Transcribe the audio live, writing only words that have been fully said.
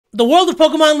The world of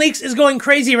Pokemon leaks is going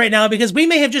crazy right now because we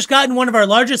may have just gotten one of our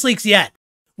largest leaks yet.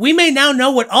 We may now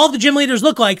know what all the gym leaders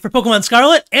look like for Pokemon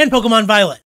Scarlet and Pokemon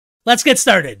Violet. Let's get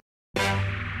started.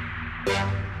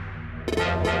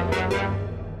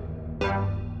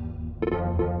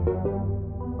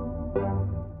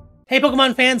 Hey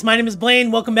Pokemon fans, my name is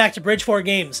Blaine, welcome back to Bridge 4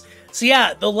 Games. So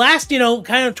yeah, the last,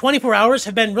 kind of 24 hours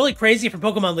have been really crazy for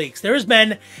Pokemon leaks. There has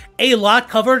been a lot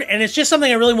covered, and it's just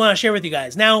something I really want to share with you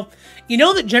guys. Now, you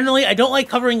know that generally I don't like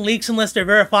covering leaks unless they're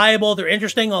verifiable, they're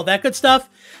interesting, all that good stuff.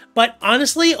 But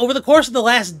honestly, over the course of the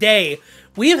last day,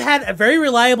 we have had a very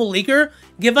reliable leaker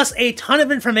give us a ton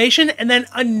of information, and then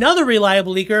another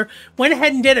reliable leaker went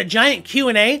ahead and did a giant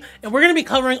Q&A, and we're going to be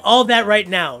covering all of that right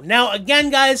now. Now,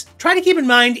 again, guys, try to keep in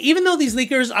mind, even though these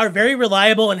leakers are very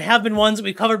reliable and have been ones that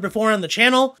we covered before on the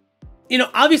channel,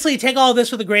 obviously take all of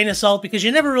this with a grain of salt because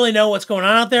you never really know what's going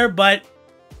on out there, but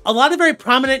a lot of very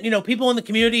prominent, people in the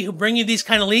community who bring you these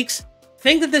kind of leaks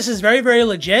think that this is very, very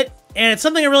legit, and it's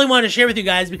something I really wanted to share with you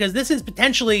guys because this is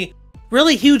potentially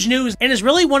really huge news and is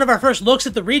really one of our first looks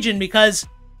at the region because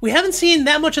we haven't seen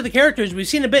that much of the characters. We've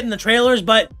seen a bit in the trailers,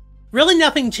 but really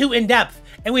nothing too in-depth,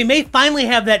 and we may finally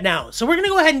have that now. So we're going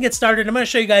to go ahead and get started. I'm going to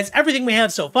show you guys everything we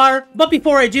have so far, but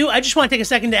before I do, I just want to take a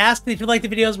second to ask that if you like the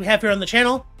videos we have here on the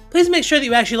channel, please make sure that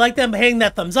you actually like them by hitting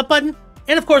that thumbs up button,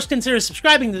 and of course consider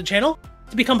subscribing to the channel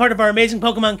to become part of our amazing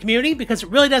Pokemon community because it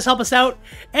really does help us out,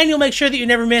 and you'll make sure that you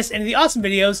never miss any of the awesome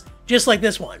videos just like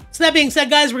this one. So that being said,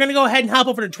 guys, we're going to go ahead and hop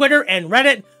over to Twitter and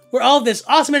Reddit, where all of this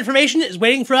awesome information is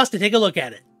waiting for us to take a look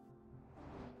at it.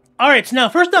 Alright, so now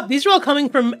first up, these are all coming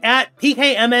from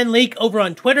 @PKMNLeak over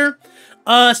on Twitter.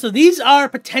 So these are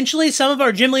potentially some of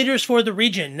our gym leaders for the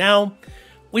region. Now,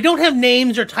 we don't have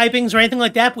names or typings or anything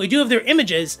like that, but we do have their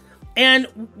images. And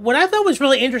what I thought was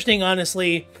really interesting,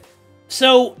 honestly,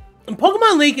 so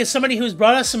Pokemon Leak is somebody who's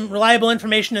brought us some reliable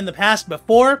information in the past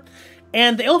before,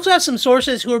 and they also have some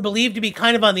sources who are believed to be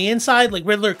kind of on the inside, like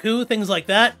Riddler Coup, things like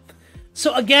that.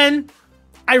 So again,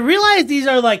 I realize these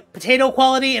are like potato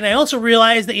quality, and I also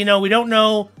realize that, we don't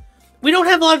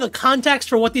have a lot of the context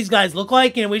for what these guys look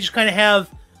like, we just kind of have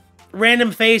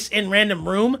random face in random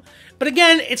room. But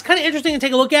again, it's kind of interesting to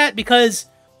take a look at because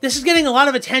this is getting a lot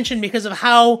of attention because of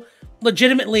how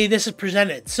legitimately this is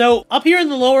presented. So up here in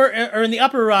the lower, or in the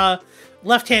upper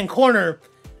left-hand corner,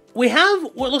 we have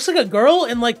what looks like a girl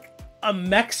in like a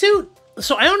mech suit.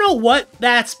 So I don't know what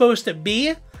that's supposed to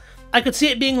be. I could see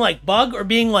it being like bug or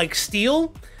being like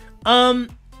steel.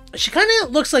 She kind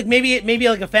of looks like maybe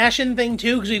like a fashion thing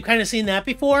too, because we've kind of seen that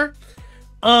before.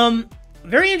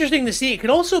 Very interesting to see. It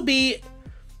could also be,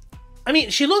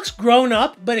 she looks grown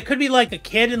up, but it could be like a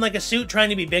kid in like a suit trying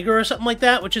to be bigger or something like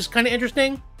that, which is kind of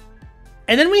interesting.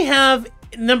 And then we have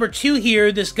number 2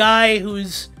 here, this guy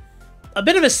who's a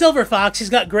bit of a silver fox. He's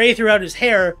got gray throughout his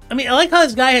hair. I like how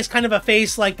this guy has kind of a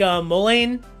face like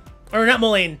Molayne, or not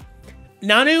Molayne,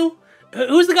 Nanu.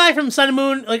 Who's the guy from Sun and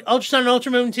Moon, like Ultra Sun and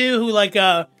Ultra Moon 2, who like,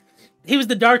 he was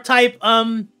the dark type,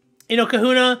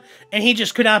 Kahuna, and he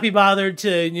just could not be bothered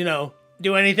to,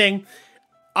 do anything.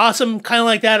 Awesome, kind of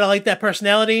like that. I like that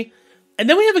personality. And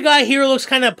then we have a guy here who looks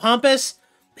kind of pompous.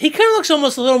 He kind of looks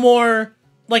almost a little more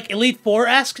like Elite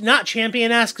Four-esque, not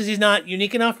Champion-esque because he's not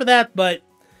unique enough for that, but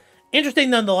interesting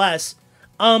nonetheless.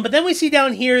 But then we see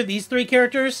down here these 3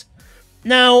 characters.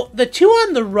 Now, the 2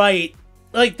 on the right,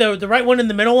 like the right one and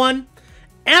the middle one,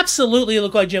 absolutely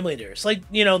look like gym leaders. Like,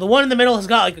 the one in the middle has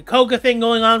got like a Koga thing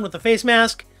going on with the face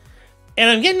mask. And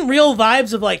I'm getting real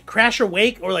vibes of like Crasher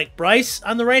Wake or like Bryce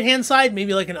on the right-hand side,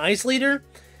 maybe like an ice leader.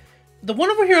 The one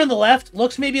over here on the left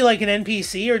looks maybe like an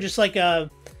NPC or just like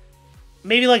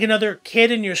maybe like another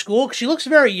kid in your school, because she looks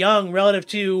very young relative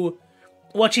to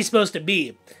what she's supposed to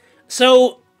be.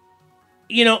 So,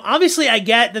 obviously I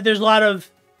get that there's a lot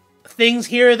of things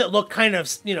here that look kind of,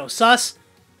 sus.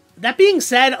 That being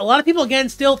said, a lot of people, again,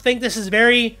 still think this is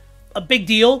a big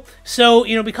deal. So,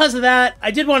 because of that, I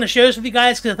did want to share this with you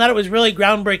guys because I thought it was really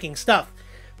groundbreaking stuff.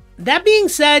 That being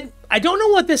said, I don't know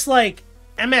what this, like,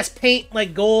 MS Paint,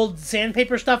 like, gold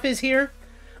sandpaper stuff is here.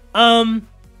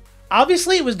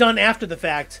 Obviously, it was done after the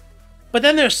fact. But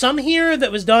then there's some here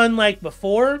that was done, like,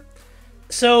 before.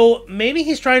 So, maybe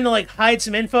he's trying to, like, hide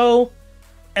some info,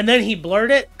 and then he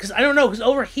blurred it. Because I don't know, because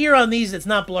over here on these, it's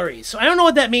not blurry. So, I don't know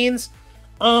what that means.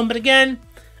 But again,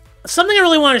 something I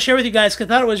really want to share with you guys because I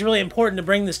thought it was really important to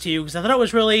bring this to you because I thought it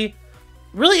was really,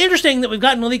 really interesting that we've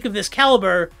gotten a leak of this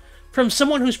caliber from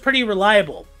someone who's pretty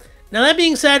reliable. Now, that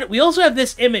being said, we also have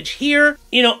this image here.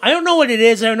 I don't know what it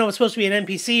is. I don't know if it's supposed to be an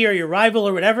NPC or your rival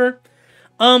or whatever.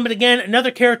 But again,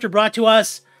 another character brought to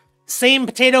us. Same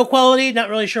potato quality. Not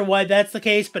really sure why that's the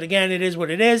case, but again, it is what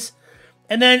it is.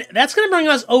 And then that's going to bring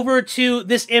us over to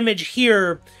this image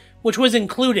here, which was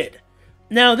included.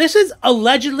 Now, this is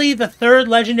allegedly the 3rd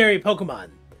legendary Pokemon.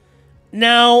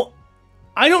 Now,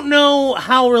 I don't know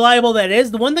how reliable that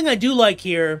is. The one thing I do like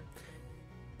here,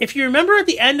 if you remember at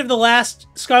the end of the last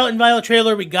Scarlet and Violet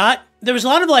trailer we got, there was a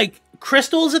lot of, like,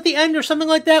 crystals at the end or something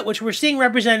like that, which we're seeing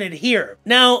represented here.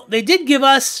 Now, they did give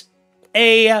us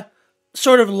a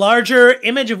sort of larger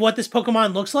image of what this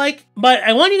Pokemon looks like, but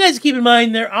I want you guys to keep in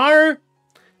mind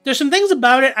there's some things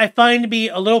about it I find to be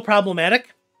a little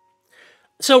problematic.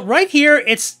 So right here,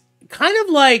 it's kind of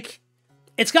like,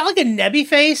 it's got like a Nebby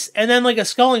face and then like a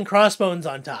skull and crossbones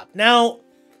on top. Now,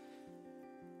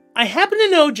 I happen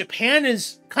to know Japan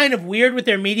is kind of weird with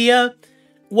their media,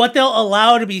 what they'll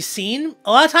allow to be seen.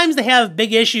 A lot of times they have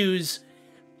big issues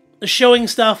showing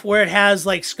stuff where it has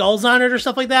like skulls on it or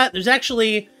stuff like that. There's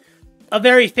actually a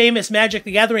very famous Magic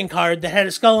the Gathering card that had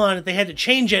a skull on it. They had to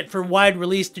change it for wide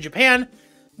release to Japan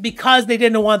because they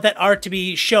didn't want that art to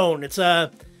be shown. It's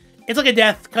like a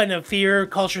death kind of fear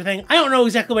culture thing. I don't know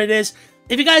exactly what it is.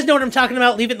 If you guys know what I'm talking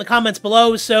about, leave it in the comments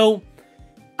below. So,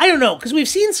 I don't know, because we've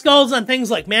seen skulls on things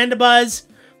like Mandibuzz,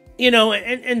 you know,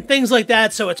 and things like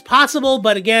that, so it's possible,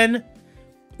 but again,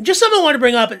 just something I want to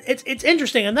bring up. It's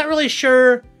interesting. I'm not really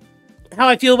sure how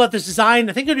I feel about this design.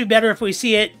 I think it would be better if we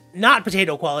see it not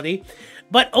potato quality.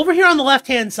 But over here on the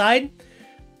left-hand side,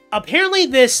 apparently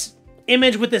this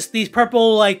image with these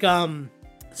purple, like,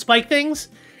 spike things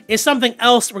is something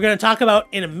else we're going to talk about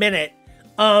in a minute.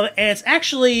 And it's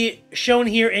actually shown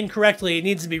here incorrectly. It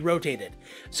needs to be rotated.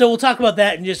 So we'll talk about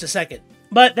that in just a second.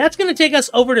 But that's going to take us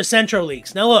over to Centro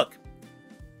Leaks. Now look,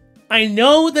 I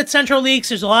know that Centro Leaks,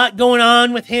 there's a lot going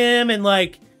on with him and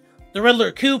like the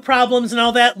Riddler coup problems and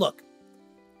all that. Look,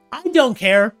 I don't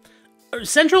care.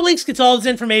 Centro Leaks gets all his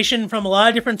information from a lot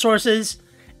of different sources.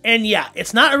 And yeah,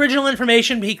 it's not original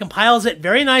information, but he compiles it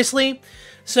very nicely.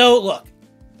 So look,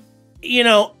 you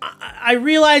know, I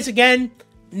realize again,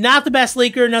 not the best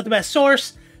leaker, not the best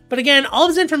source, but again, all of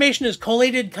his information is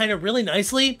collated kind of really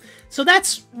nicely, so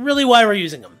that's really why we're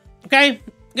using them. Okay?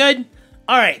 Good?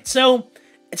 Alright, so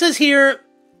it says here,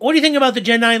 what do you think about the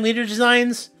Gen 9 leader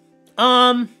designs?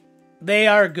 They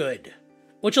are good,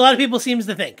 which a lot of people seems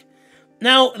to think.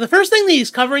 Now, the first thing that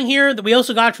he's covering here, that we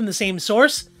also got from the same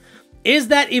source, is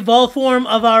that evolved form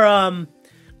of our,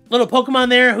 little Pokemon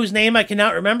there, whose name I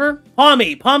cannot remember.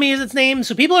 Pawmi. Pawmi is its name,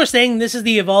 so people are saying this is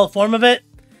the evolved form of it.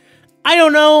 I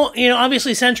don't know, you know,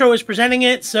 obviously Centro is presenting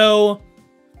it, so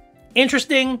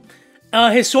interesting.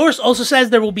 His source also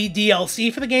says there will be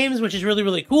DLC for the games, which is really,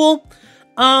 really cool.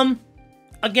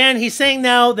 Again, he's saying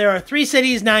now there are 3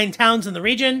 cities, 9 towns in the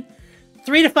region,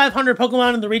 300 to 500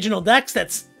 Pokemon in the regional decks.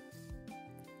 That's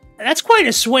quite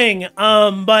a swing,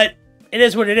 but it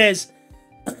is what it is.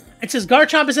 It says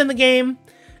Garchomp is in the game,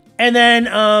 and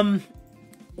then,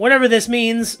 whatever this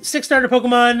means, 6 starter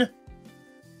Pokemon,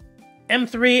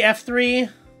 M3, F3.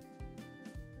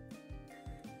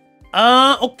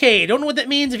 Okay, don't know what that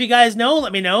means. If you guys know,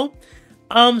 let me know.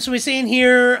 So we're seeing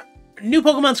here, new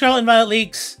Pokemon Scarlet and Violet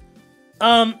leaks.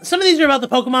 Some of these are about the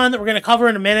Pokemon that we're going to cover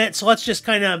in a minute, so let's just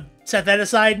kind of set that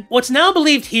aside. What's now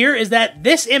believed here is that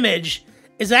this image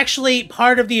is actually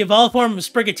part of the evolved form of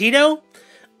Sprigatito.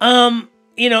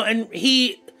 You know, and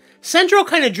Centro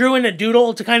kind of drew in a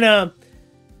doodle to kind of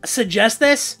suggest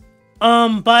this,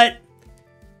 but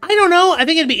I don't know. I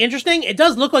think it'd be interesting. It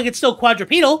does look like it's still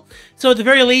quadrupedal, so at the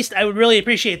very least, I would really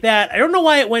appreciate that. I don't know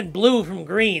why it went blue from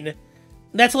green.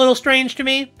 That's a little strange to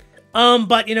me,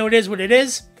 but, you know, it is what it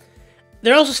is.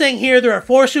 They're also saying here there are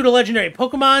 4 pseudo-legendary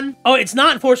Pokemon. Oh, it's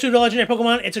not 4 pseudo-legendary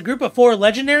Pokemon. It's a group of 4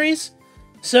 legendaries.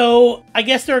 So, I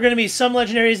guess there are going to be some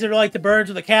legendaries that are like the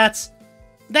birds or the cats.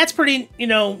 That's pretty, you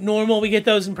know, normal. We get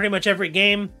those in pretty much every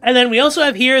game. And then we also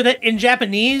have here that in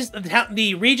Japanese,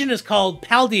 the region is called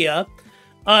Paldea.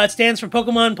 It stands for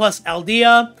Pokemon plus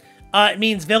Aldea. It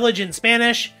means village in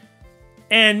Spanish.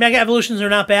 And Mega Evolutions are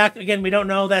not back. Again, we don't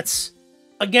know. That's,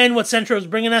 again, what Centro is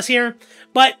bringing us here.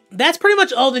 But that's pretty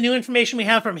much all the new information we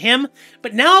have from him.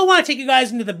 But now I want to take you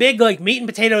guys into the big, like, meat and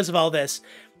potatoes of all this.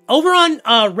 Over on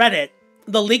Reddit,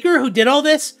 the leaker who did all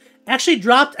this actually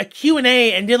dropped a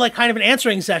Q&A and did, like, kind of an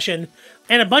answering session.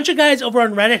 And a bunch of guys over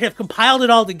on Reddit have compiled it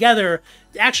all together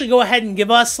to actually go ahead and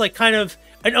give us, like, kind of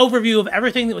an overview of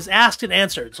everything that was asked and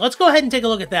answered. So let's go ahead and take a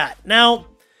look at that. Now,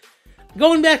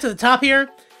 going back to the top here,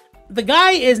 the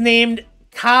guy is named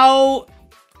Cow,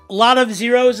 a lot of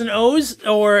zeros and O's,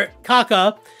 or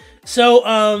Kaka.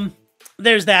 So,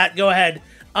 there's that. Go ahead.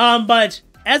 But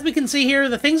as we can see here,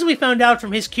 the things that we found out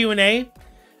from his Q&A,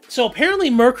 so apparently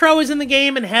Murkrow is in the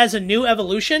game and has a new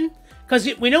evolution, because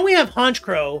we know we have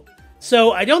Honchkrow,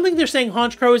 so I don't think they're saying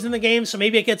Honchkrow is in the game, so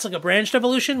maybe it gets like a branched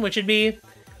evolution, which would be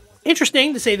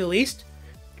interesting, to say the least.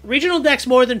 regional decks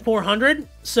more than 400.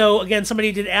 So again,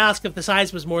 somebody did ask if the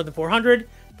size was more than 400.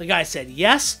 The guy said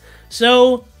yes.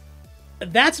 So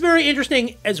that's very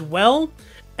interesting as well.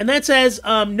 And that says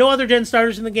no other gen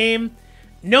starters in the game.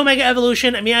 No Mega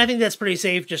Evolution. I mean, I think that's pretty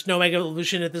safe. Just no Mega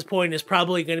Evolution at this point is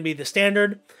probably going to be the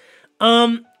standard.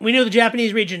 We know the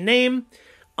Japanese region name.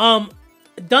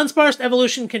 Dunsparce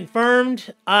Evolution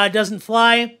confirmed. Doesn't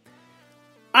fly.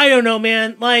 I don't know,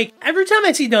 man. Like, every time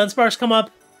I see Dunsparce come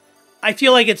up, I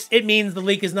feel like it means the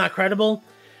leak is not credible.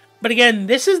 But again,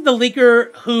 this is the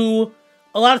leaker who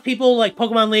a lot of people like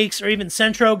Pokemon Leaks or even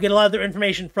Centro get a lot of their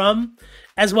information from,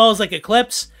 as well as like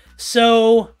Eclipse.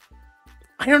 So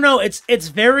I don't know. It's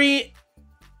very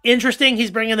interesting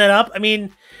he's bringing that up. I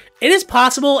mean, it is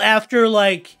possible after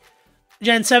like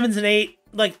Gen 7s and 8,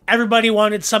 like everybody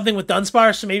wanted something with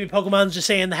Dunsparce, so maybe Pokemon's just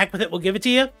saying the heck with it, we'll give it to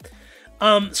you.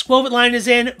 Squovit line is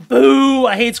in. Boo!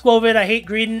 I hate Squovit. I hate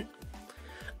Greedent.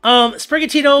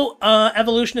 Sprigatito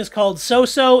evolution is called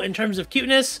So-So in terms of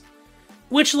cuteness,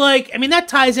 which, like, I mean, that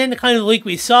ties into kind of the leak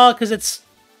we saw because it's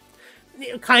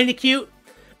kind of cute.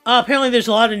 Apparently, there's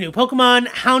a lot of new Pokemon.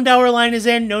 Houndour line is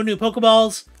in. No new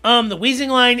Pokeballs. The Weezing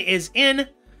line is in.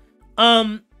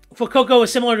 Fuecoco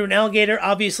is similar to an alligator.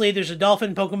 Obviously, there's a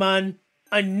dolphin Pokemon.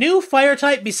 A new fire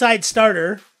type besides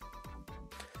starter.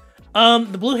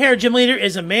 The blue hair gym leader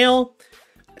is a male.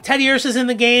 Teddiursa is in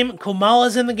the game.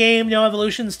 Komala's in the game. No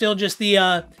evolution. Still just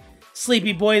the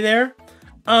sleepy boy there.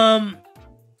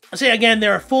 I'll say again,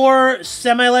 there are 4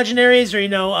 semi-legendaries or, you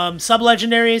know,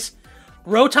 sub-legendaries.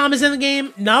 Rotom is in the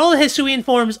game. Not all the Hisuian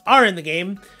forms are in the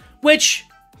game, which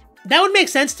that would make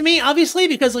sense to me, obviously,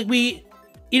 because like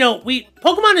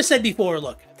Pokemon has said before,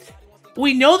 look,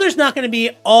 we know there's not going to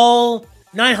be all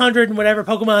 900 and whatever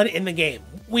Pokemon in the game.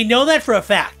 We know that for a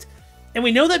fact. And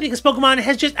we know that because Pokemon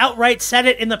has just outright said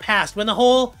it in the past. When the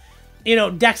whole,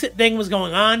 Dexit thing was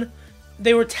going on,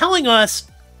 they were telling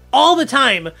us all the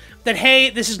time that, hey,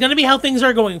 this is going to be how things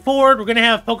are going forward. We're going to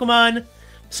have Pokemon.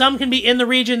 Some can be in the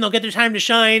region. They'll get their time to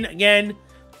shine. Again,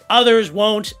 others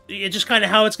won't. It's just kind of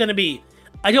how it's going to be.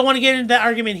 I don't want to get into that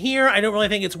argument here. I don't really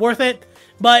think it's worth it.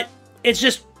 But it's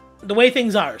just the way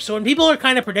things are. So when people are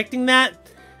kind of predicting that,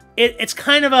 it's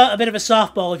kind of a bit of a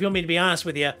softball, if you want me to be honest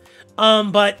with you.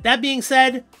 But that being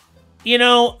said,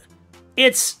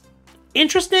 it's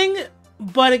interesting.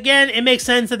 But again, it makes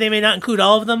sense that they may not include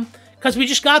all of them. Because we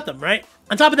just got them, right?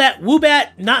 On top of that,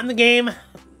 Woobat, not in the game.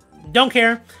 Don't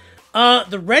care.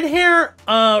 The red hair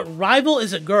rival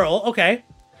is a girl. Okay.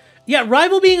 Yeah,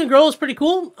 rival being a girl is pretty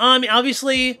cool.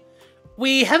 Obviously,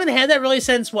 we haven't had that really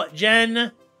since, what,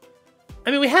 Gen... I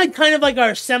mean, we had kind of like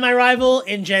our semi-rival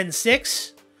in Gen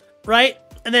 6, right?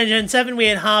 And then Gen 7, we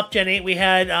had Hop. Gen 8, we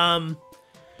had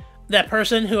that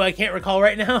person who I can't recall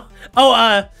right now.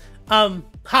 Oh,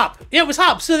 Hop. Yeah, it was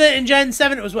Hop. So then in Gen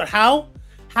 7, it was what, How?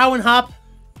 How and Hop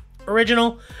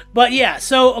original. But yeah,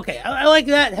 so, okay, I like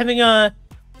that. Having a...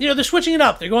 they're switching it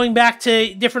up. They're going back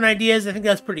to different ideas. I think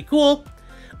that's pretty cool.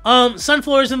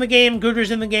 Sunflower's in the game.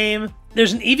 Gooter's in the game.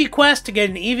 There's an Eevee quest to get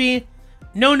an Eevee.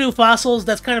 No new fossils.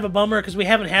 That's kind of a bummer because we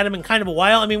haven't had them in kind of a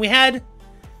while. I mean, we had...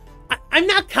 I'm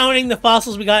not counting the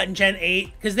fossils we got in Gen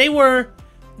 8 because they weren't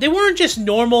just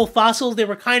normal fossils. They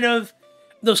were kind of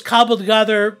those cobbled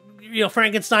together,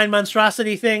 Frankenstein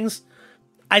monstrosity things.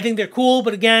 I think they're cool,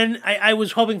 but again, I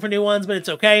was hoping for new ones, but it's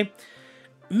okay.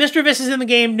 Mr. Viss is in the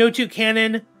game. No 2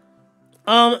 canon.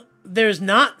 There's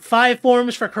not 5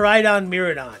 forms for Koraidon,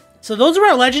 Miraidon. So those are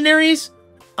our legendaries.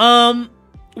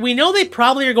 We know they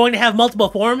probably are going to have multiple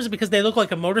forms because they look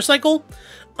like a motorcycle.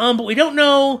 But we don't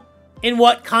know in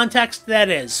what context that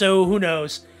is. So who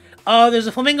knows? There's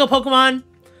a Flamingo Pokemon.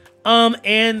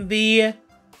 And the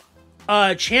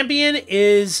champion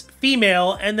is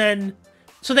female. And then...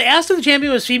 So they asked if the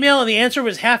champion was female, and the answer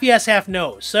was half yes, half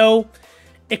no. So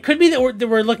it could be that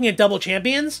we're looking at double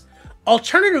champions.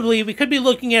 Alternatively, we could be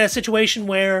looking at a situation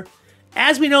where,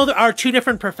 as we know, there are 2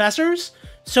 different professors.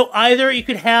 So either you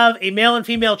could have a male and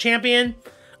female champion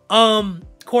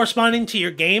corresponding to your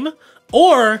game,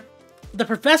 or the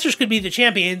professors could be the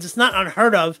champions. It's not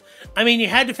unheard of. I mean, you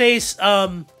had to face,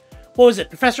 what was it,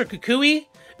 Professor Kukui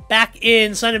back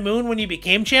in Sun and Moon when you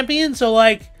became champion. So,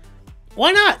 like,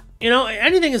 why not?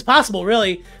 Anything is possible,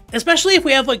 really. Especially if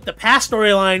we have, like, the past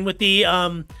storyline with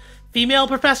the female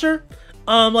professor.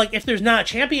 Like, if there's not a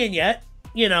champion yet,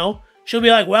 she'll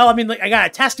be like, well, I mean, like, I gotta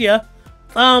test you.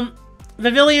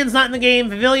 Vivillion's not in the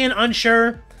game. Vivillon,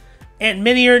 unsure. And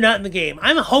Minior, not in the game.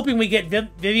 I'm hoping we get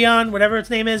Vivian, whatever its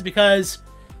name is, because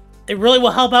it really will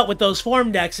help out with those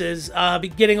form dexes,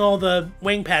 getting all the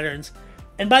wing patterns.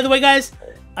 And by the way, guys,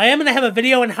 I am going to have a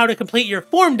video on how to complete your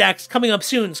form dex coming up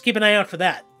soon, so keep an eye out for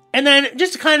that. And then,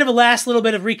 just kind of a last little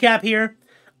bit of recap here.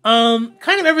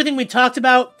 Kind of everything we talked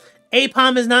about.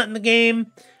 Apom is not in the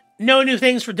game. No new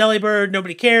things for Delibird.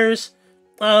 Nobody cares.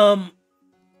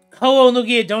 Ho-Oh and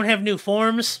Lugia don't have new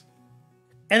forms.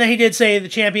 And then he did say the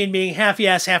champion being half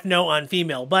yes, half no on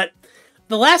female. But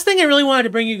the last thing I really wanted to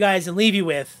bring you guys and leave you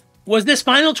with was this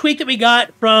final tweet that we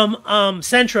got from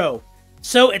Centro.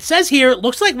 So it says here,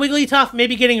 looks like Wigglytuff may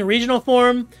be getting a regional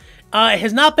form. It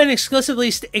has not been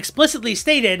explicitly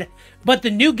stated, but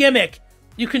the new gimmick,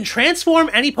 you can transform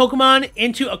any Pokemon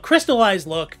into a crystallized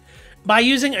look by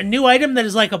using a new item that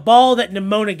is like a ball that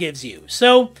Nimona gives you.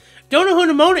 So, don't know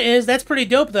who Nimona is, that's pretty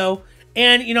dope though.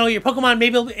 And, you know, your Pokemon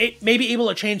may be able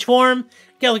to change form,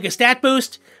 get like a stat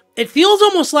boost. It feels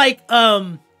almost like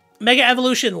Mega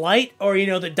Evolution Light, or, you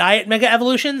know, the Diet Mega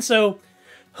Evolution, so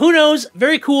who knows?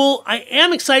 Very cool. I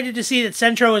am excited to see that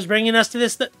Centro is bringing us to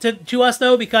this to us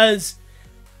though, because,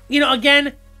 you know,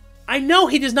 again, I know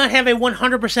he does not have a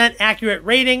 100% accurate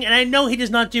rating, and I know he does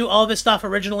not do all this stuff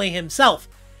originally himself.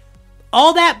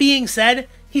 All that being said,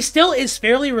 he still is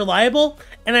fairly reliable,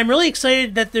 and I'm really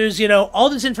excited that there's, you know, all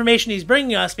this information he's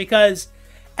bringing us, because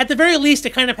at the very least,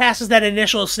 it kind of passes that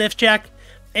initial sniff check,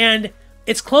 and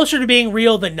it's closer to being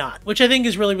real than not, which I think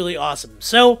is really, really awesome.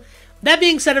 So, that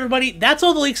being said, everybody, that's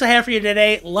all the leaks I have for you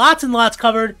today. Lots and lots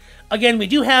covered. Again, we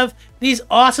do have these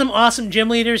awesome, awesome gym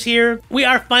leaders here. We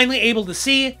are finally able to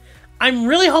see. I'm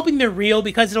really hoping they're real,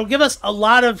 because it'll give us a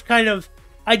lot of kind of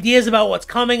ideas about what's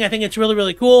coming. I think it's really,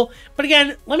 really cool. But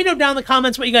again, let me know down in the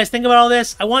comments what you guys think about all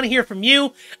this. I want to hear from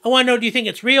you. I want to know, do you think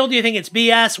it's real? Do you think it's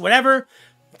BS? Whatever.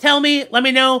 Tell me. Let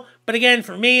me know. But again,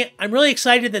 for me, I'm really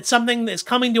excited that something is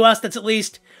coming to us that's at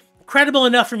least credible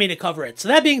enough for me to cover it. So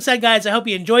that being said, guys, I hope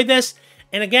you enjoyed this.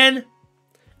 And again,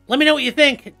 let me know what you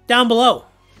think down below.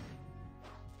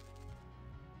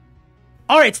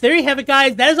 Alright, so there you have it,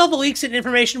 guys. That is all the leaks and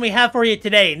information we have for you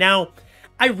today. Now,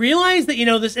 I realize that, you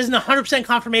know, this isn't 100%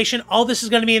 confirmation. All this is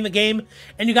going to be in the game,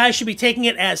 and you guys should be taking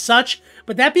it as such.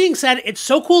 But that being said, it's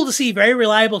so cool to see very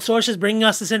reliable sources bringing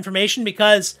us this information,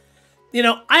 because, you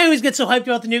know, I always get so hyped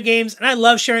about the new games, and I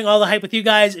love sharing all the hype with you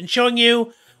guys and showing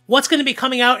you what's going to be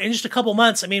coming out in just a couple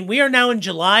months. I mean, we are now in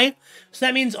July, so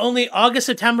that means only August,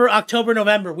 September, October,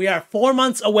 November. We are 4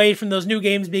 months away from those new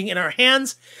games being in our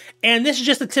hands, and this is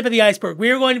just the tip of the iceberg. We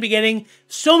are going to be getting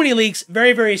so many leaks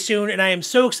very, very soon, and I am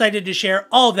so excited to share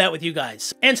all of that with you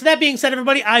guys. And so that being said,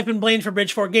 everybody, I've been Blaine for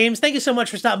Bridge4Games. Thank you so much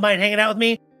for stopping by and hanging out with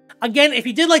me. Again, if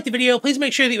you did like the video, please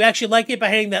make sure that you actually like it by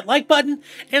hitting that like button,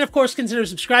 and of course consider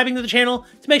subscribing to the channel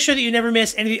to make sure that you never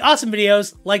miss any of the awesome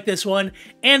videos like this one.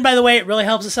 And by the way, it really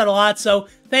helps us out a lot, so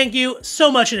thank you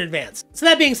so much in advance. So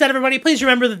that being said, everybody, please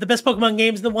remember that the best Pokemon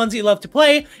games are the ones that you love to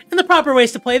play, and the proper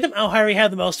ways to play them are how you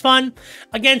have the most fun.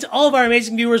 Again, to all of our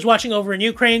amazing viewers watching over in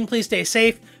Ukraine, please stay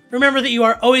safe. Remember that you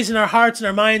are always in our hearts and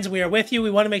our minds, and we are with you. We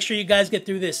want to make sure you guys get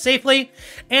through this safely.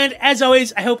 And as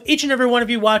always, I hope each and every one of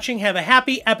you watching have a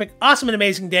happy, epic, awesome, and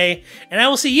amazing day. And I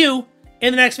will see you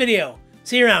in the next video.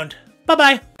 See you around.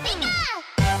 Bye-bye.